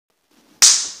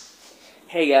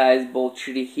Hey guys,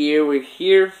 Boltrudy here. We're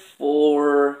here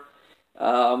for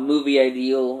Movie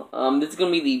Ideal. This is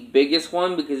going to be the biggest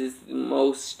one because it's the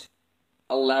most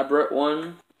elaborate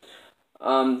one.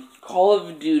 Call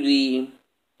of Duty,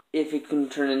 if it can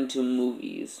turn into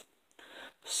movies.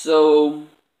 So,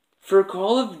 for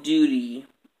Call of Duty,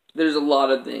 there's a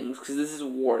lot of things because this is a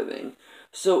war thing.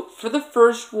 So, for the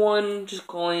first one, just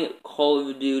calling it Call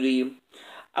of Duty,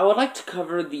 I would like to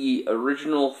cover the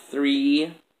original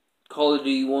three Call of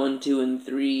Duty 1, 2, and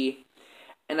 3.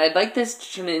 And I'd like this to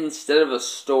turn it, instead of a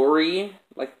story,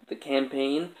 like the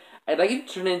campaign, I'd like it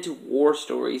to turn it into war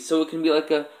stories. So it can be like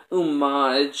a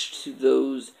homage to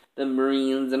the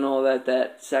Marines and all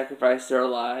that sacrificed their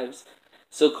lives.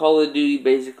 So Call of Duty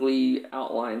basically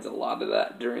outlines a lot of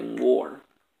that during war.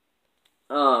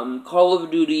 Call of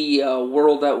Duty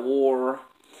World at War,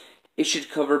 it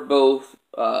should cover both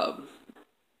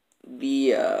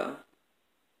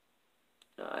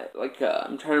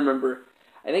I'm trying to remember.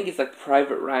 I think it's like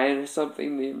Private Ryan or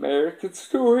something, the American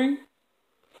story.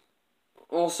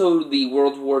 Also, the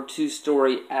World War II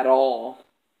story at all.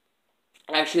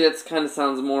 Actually, that kind of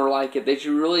sounds more like it. They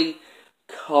should really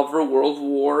cover World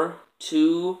War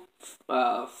II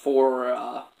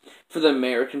for the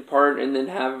American part, and then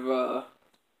have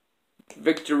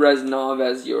Viktor Reznov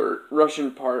as your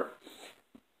Russian part,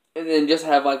 and then just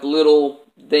have like little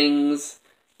things.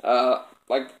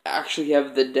 Like actually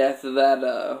have the death of that,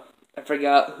 I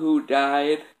forgot who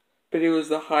died, but it was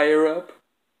the higher up.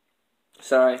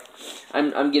 Sorry,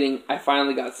 I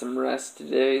finally got some rest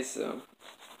today, so.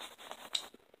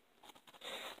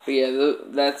 But yeah,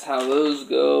 that's how those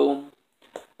go.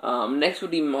 Next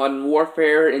would be Modern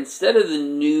Warfare. Instead of the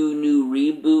new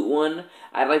reboot one,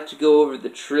 I'd like to go over the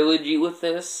trilogy with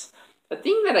this. A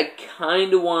thing that I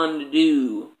kind of wanted to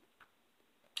do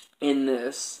in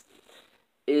this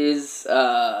is, you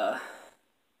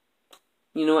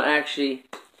know what, actually,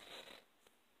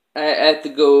 I have to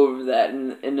go over that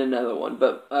in another one.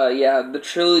 But, yeah, the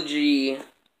trilogy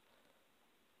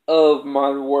of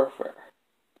Modern Warfare.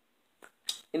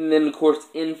 And then, of course,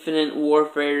 Infinite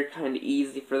Warfare, kind of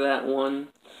easy for that one.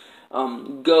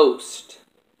 Ghost.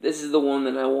 This is the one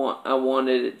that I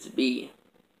wanted it to be.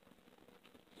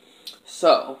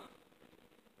 So,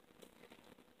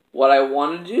 what I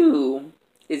want to do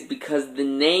is, because the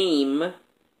name,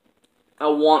 I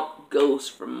want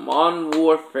Ghost from Modern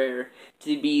Warfare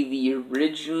to be the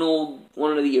original,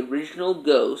 one of the original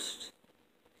Ghosts,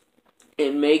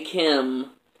 and make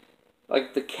him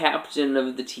like the captain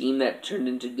of the team that turned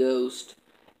into Ghost,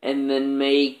 and then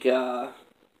make, I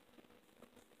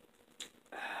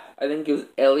think it was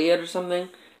Elliot or something,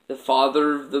 the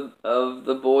father of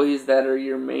the boys that are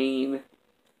your main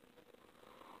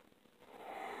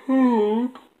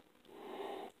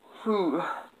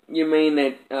your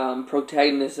main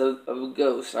protagonist of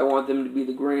Ghost. I want them to be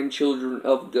the grandchildren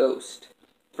of Ghost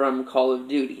from Call of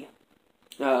Duty.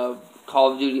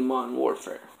 Call of Duty Modern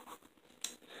Warfare.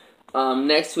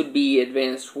 Next would be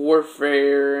Advanced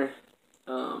Warfare.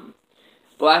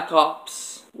 Black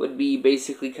Ops would be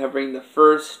basically covering the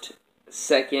first,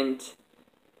 second,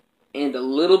 and a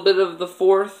little bit of the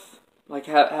fourth. Like,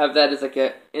 have that as like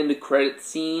a end of credit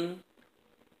scene.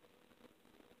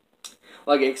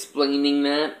 Like, explaining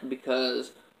that,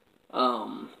 because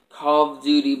Call of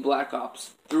Duty Black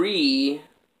Ops 3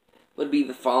 would be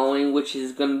the following, which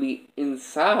is going to be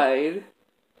inside.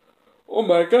 Oh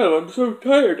my god, I'm so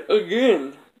tired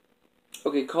again.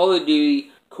 Okay, Call of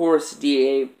Duty Chorus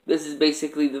DA. This is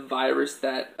basically the virus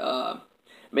that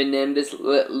Menendez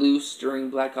let loose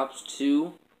during Black Ops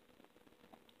 2.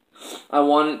 I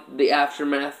want the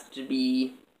aftermath to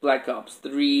be Black Ops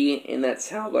 3, and that's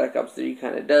how Black Ops 3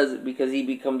 kind of does it, because he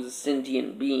becomes a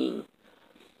sentient being.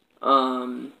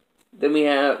 Then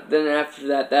after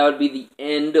that would be the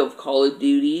end of Call of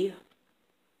Duty,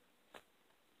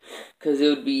 because it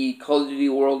would be Call of Duty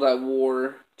World at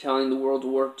War, telling the World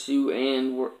War II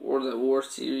and World at War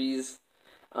series.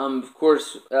 Of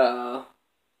course, the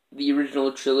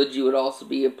original trilogy would also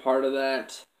be a part of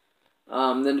that.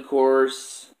 Then, of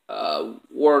course, World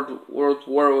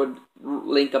War would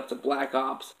link up to Black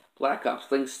Ops. Black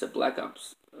Ops links to Black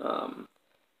Ops.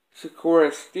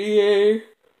 Chorus DA.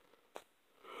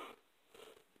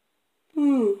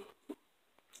 And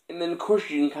then, of course,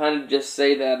 you can kind of just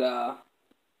say that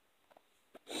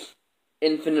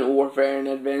Infinite Warfare and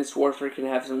Advanced Warfare can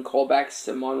have some callbacks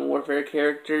to Modern Warfare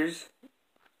characters,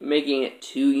 making it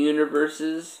 2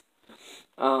 universes.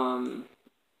 And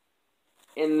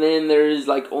then there's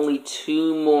like only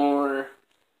 2 more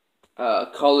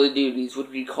Call of Duties,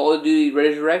 would be Call of Duty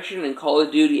Resurrection and Call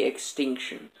of Duty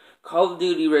Extinction. Call of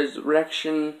Duty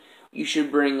Resurrection you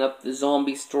should bring up the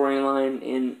zombie storyline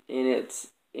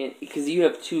because you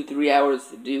have 2-3 hours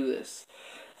to do this.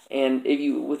 And if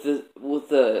you with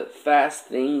the fast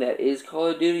thing that is Call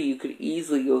of Duty, you could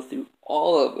easily go through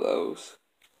all of those.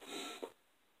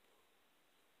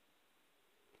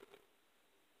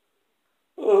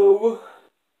 Oh.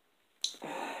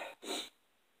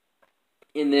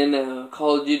 And then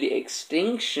Call of Duty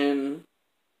Extinction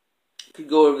could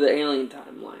go over the alien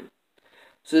timeline.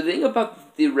 So the thing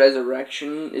about the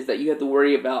Resurrection is that you have to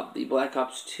worry about the Black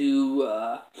Ops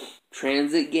 2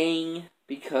 transit gang,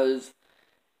 because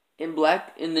in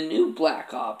the new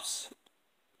Black Ops,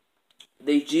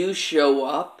 they do show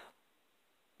up,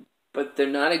 but they're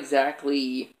not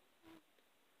exactly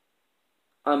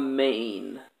a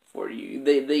main for you.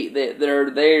 They're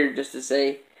there just to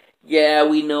say, yeah,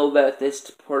 we know about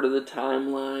this part of the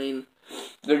timeline.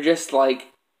 They're just like,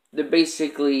 they're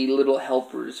basically little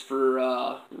helpers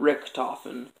for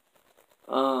Richtofen.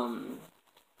 And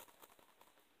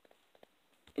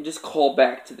just call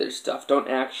back to their stuff. Don't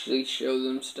actually show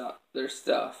them their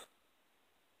stuff.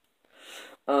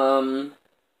 And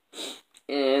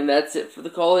that's it for the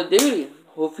Call of Duty.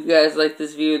 Hope you guys liked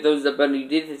this video. Those that you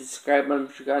did, hit subscribe on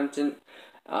future content.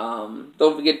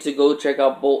 Don't forget to go check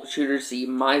out Bolt Shooter, see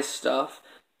my stuff.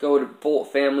 Go to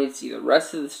Bolt Family to see the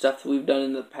rest of the stuff that we've done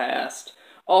in the past.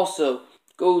 Also,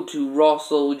 go to Raw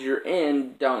Soldier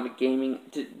and Dominic Gaming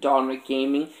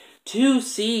to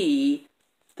see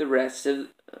the rest of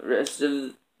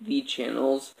the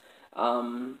channel's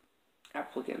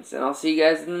applicants. And I'll see you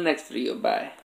guys in the next video. Bye.